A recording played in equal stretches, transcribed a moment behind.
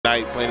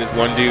night playing this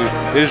one dude.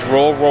 They just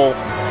roll.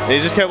 And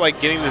they just kept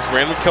like getting this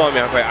random kill on me.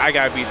 I was like, I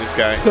gotta beat this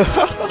guy.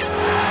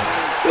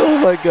 Oh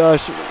my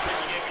gosh.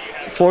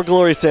 For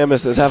Glory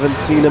Samus. Haven't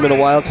seen him in a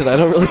while because I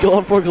don't really go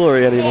on For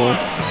Glory anymore.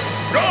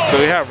 So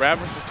we have Rat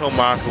versus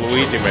Tomas,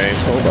 Luigi, man.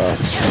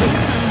 Tomas.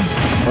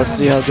 Let's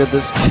see how good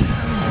this.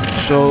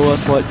 Show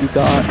us what you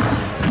got.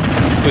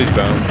 Please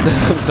don't.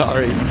 I'm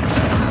sorry.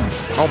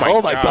 Oh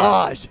my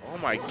gosh. Oh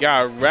my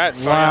god. Rat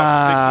starting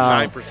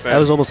out 69%. That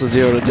was almost a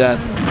 0 to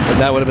death. And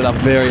that would have been a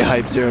very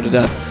hyped 0 to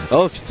death.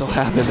 Oh, it still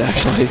happened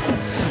actually.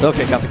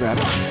 Okay, got the grab.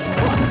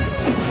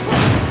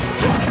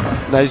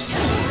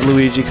 Nice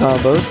Luigi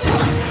combos.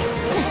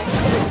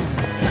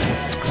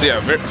 So yeah,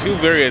 two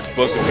very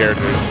explosive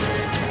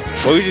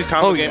characters. Luigi's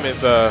combo game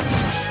is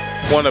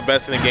one of the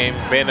best in the game.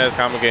 Bayonetta's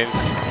combo game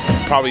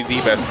is probably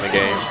the best in the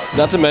game.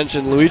 Not to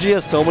mention, Luigi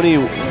has so many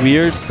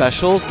weird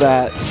specials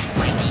that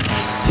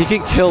he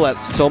can kill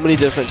at so many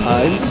different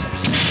times.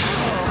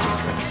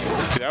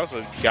 That was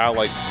a guy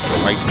like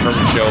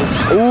permanent show.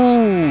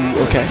 Ooh,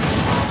 okay.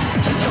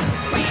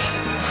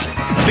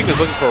 I think he's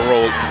looking for a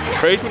roll.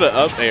 Trades with an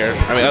up air.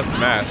 I mean, up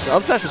smash.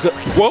 Up smash is good.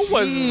 What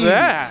was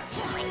that?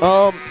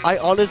 I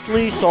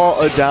honestly saw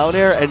a down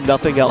air and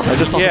nothing else. I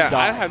just saw him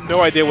die. I have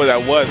no idea what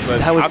that was,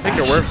 but I'll take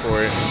your word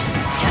for it.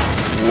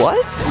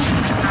 What?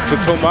 So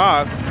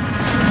Tomas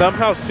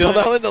somehow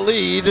in the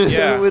lead.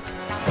 Yeah.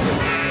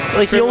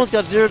 Like he almost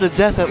got 0 to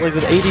death at like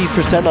with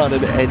 80% on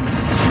him, and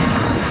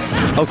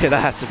okay, that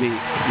has to be.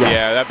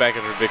 Yeah, that back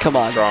is ridiculously Come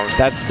on, strong.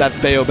 That's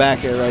Bayo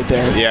back air right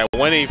there. Yeah,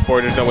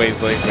 184. There's no way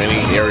he's late for any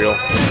aerial.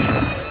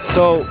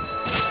 So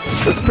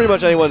this is pretty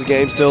much anyone's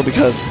game still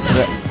because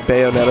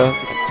Bayonetta.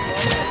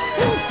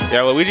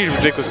 Yeah, Luigi's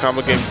ridiculous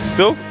combo game.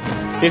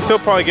 He still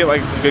probably get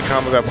like some good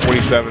combos at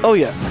 47. Oh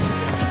yeah.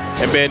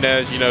 And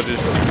Bayonetta's, you know,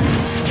 just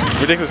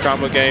ridiculous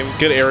combo game,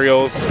 good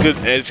aerials, good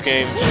edge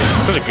game.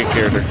 Such a good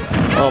character.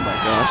 Oh my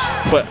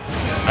gosh. But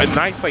a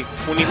nice like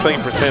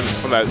 27%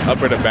 from that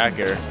upper to back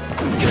air.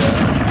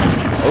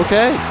 Yeah.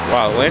 Okay.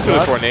 Wow, lands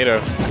with a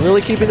tornado.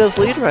 Really keeping this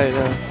lead right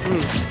now.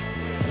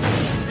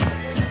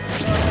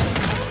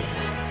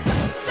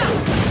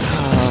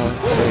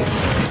 Okay.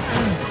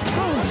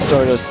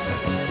 Starting us.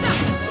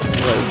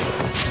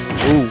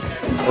 Ooh.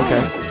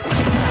 Okay.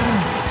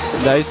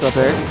 Nice up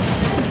air.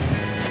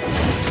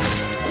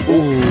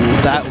 Ooh,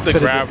 that's the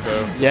grab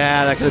though.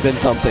 Yeah, that could have been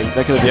something.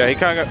 That could have. Yeah, he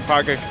kind of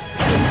probably could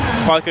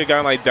have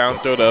gotten like down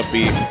throw to up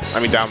B. I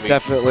mean down B.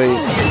 Definitely.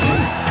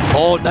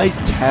 Oh,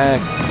 nice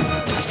tag.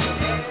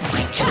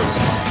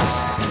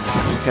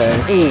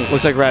 Okay.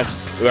 Looks like Rat's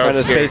trying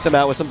to space him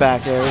out with some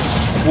back airs.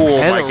 Oh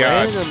my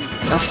god.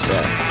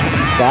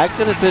 That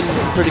could have been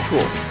pretty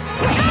cool.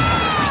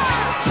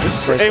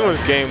 This is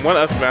anyone's game. One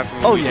up smash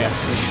from Luigi. Yeah.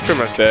 He's pretty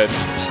much dead.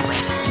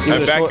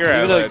 Even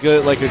a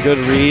good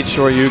reach,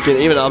 or you can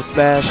even up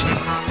smash.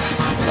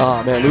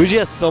 Oh man, Luigi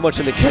has so much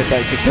in the kit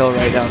that he could kill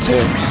right now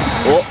too.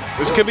 Oh,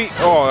 this could be.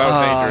 Oh, that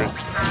was dangerous.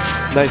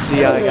 Nice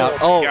DI out.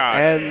 Oh,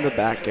 and the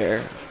back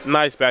air.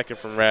 Nice back air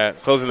from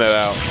Rat, closing that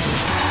out.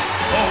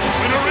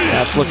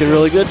 That's looking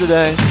really good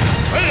today.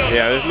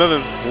 Yeah, there's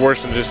nothing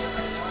worse than just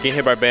getting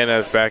hit by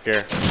Bayonetta's back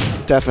air.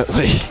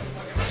 Definitely.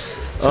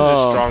 Such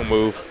a strong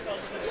move.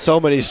 So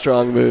many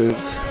strong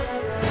moves.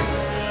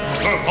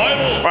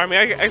 I mean,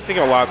 I think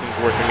a lot of things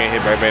worse than getting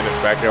hit by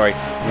Bayonetta's back air, like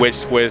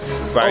witch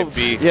twist, side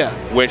B,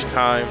 witch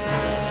time.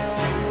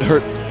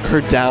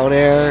 Her down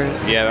air.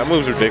 Yeah, that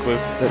move's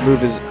ridiculous.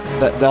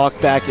 That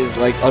knockback is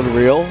like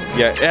unreal.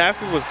 Yeah, it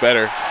actually was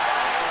better.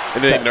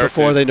 And then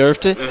before they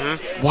nerfed it?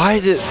 Why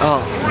did...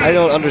 Oh, I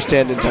don't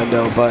understand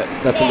Nintendo, but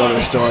that's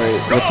another story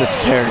with this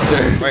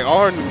character. Like,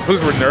 all her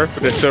moves were nerfed,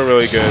 but they're still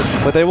really good.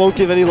 But they won't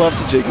give any love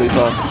to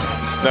Jigglypuff.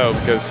 No,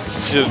 because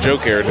she's a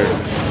joke character.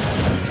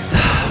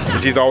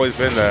 She's always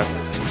been that.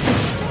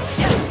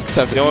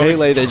 Except in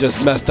Melee, they just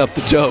messed up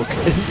the joke.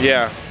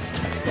 Yeah.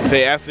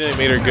 They accidentally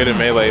made her good in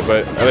Melee,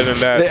 but other than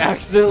that... They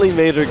accidentally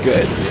made her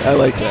good. I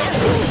like that.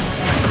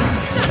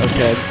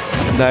 Okay.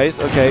 Nice.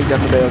 Okay,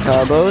 got some Bayo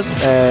combos,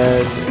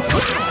 and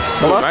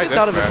Tomas gets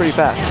out of it pretty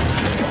fast.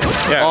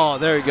 Yeah. Oh,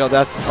 there you go.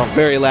 That's a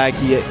very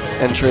laggy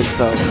entrance,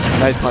 so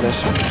nice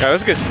punish. Yeah,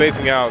 let's get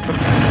spacing out. Some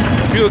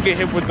people get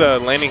hit with the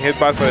landing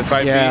hitbox by the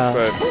side B,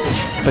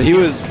 but he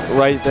was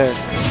right there.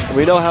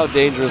 We know how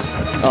dangerous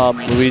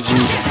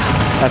Luigi's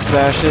F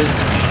smash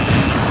is.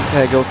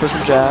 Okay, go for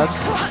some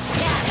jabs.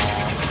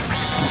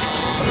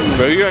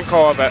 But you're gonna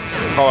call out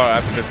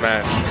after this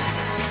match.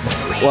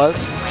 What?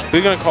 Who are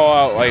you gonna call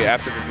out like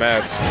after this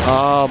match?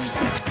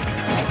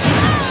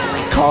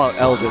 Call out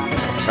Eldon.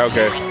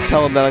 Okay.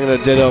 Tell him that I'm gonna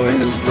ditto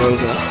his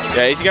Rosa.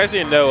 Yeah, if you guys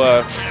didn't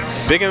know,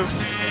 Biggins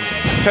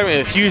is having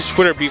a huge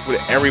Twitter beef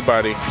with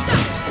everybody.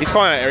 He's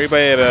calling out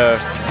everybody at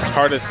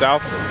Heart of the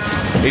South.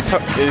 He's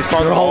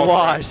calling They're all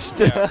washed.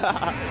 Yeah.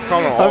 He's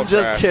calling them all I'm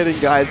just trash. kidding,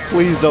 guys.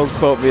 Please don't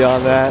quote me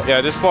on that.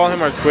 Yeah, just follow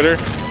him on Twitter.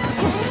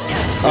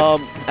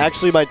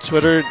 Actually, my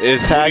Twitter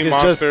tag is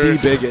just D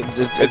Biggins.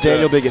 It's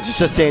Daniel Biggins. It's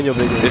just Daniel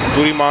Biggins. It's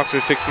Booty Monster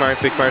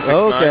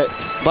 696969.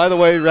 Okay. By the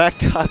way, Rat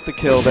got the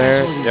kill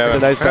there. Yeah, a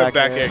nice back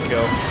air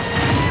kill.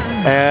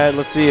 And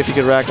let's see if he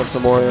can rack up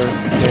some more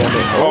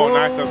damage. Oh,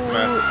 nice up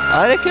smash.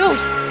 And it kills.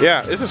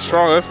 Yeah, it's a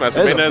strong up smash.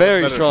 It's a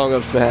very strong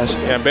up smash.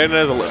 Yeah,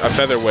 Bayonetta's a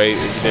featherweight,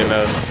 if you didn't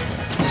know.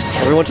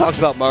 Everyone talks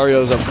about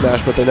Mario's up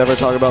smash, but they never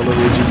talk about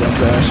Luigi's up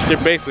smash. They're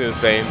basically the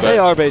same. But they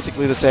are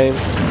basically the same.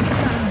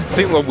 I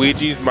think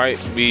Luigi's might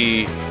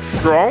be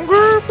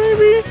stronger,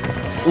 maybe?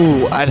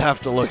 Ooh, I'd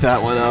have to look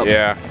that one up.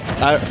 Yeah.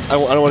 I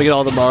don't want to get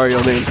all the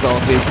Mario main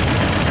salty.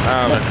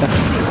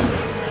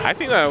 I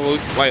think that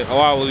like a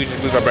lot of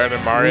Luigi's moves are better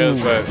than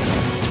Mario's, but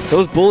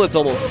those bullets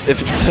almost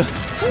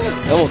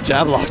almost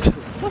jab locked.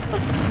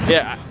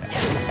 Yeah.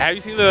 Have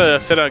you seen the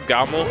set of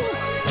Gamo?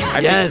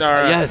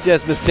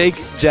 Yes. Mistake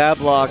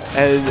jab lock,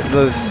 and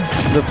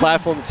the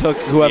platform took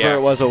whoever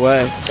it was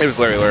away. It was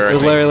Larry Lure. It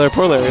was Larry Lure.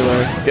 Poor Larry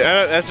Lure.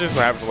 Yeah, that's just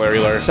what happens to Larry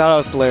Lure. Shout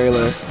out to Larry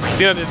Lure.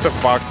 You know, it's a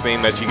Fox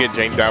thing that you get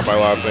janked down by a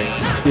lot of things.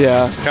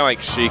 Yeah. Kind of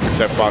like Sheik,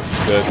 except Fox is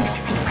good.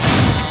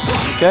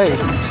 Okay.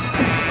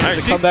 Is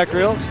the comeback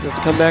real? Is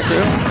the comeback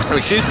real? I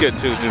mean, she's good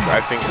too. Just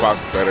I think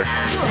Fox is better.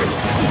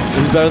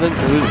 Who's better than?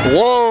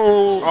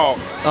 Whoa!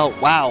 Oh,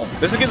 wow!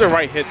 Doesn't get the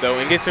right hit though,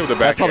 and gets him with the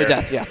back. That's probably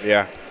air. death. Yeah.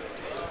 Yeah.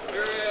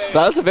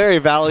 That was a very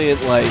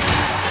valiant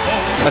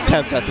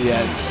attempt at the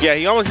end. Yeah,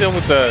 he almost did him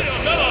with the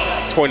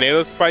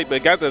tornado spike,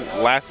 but got the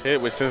last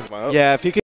hit, which sends him up. Yeah, if you could.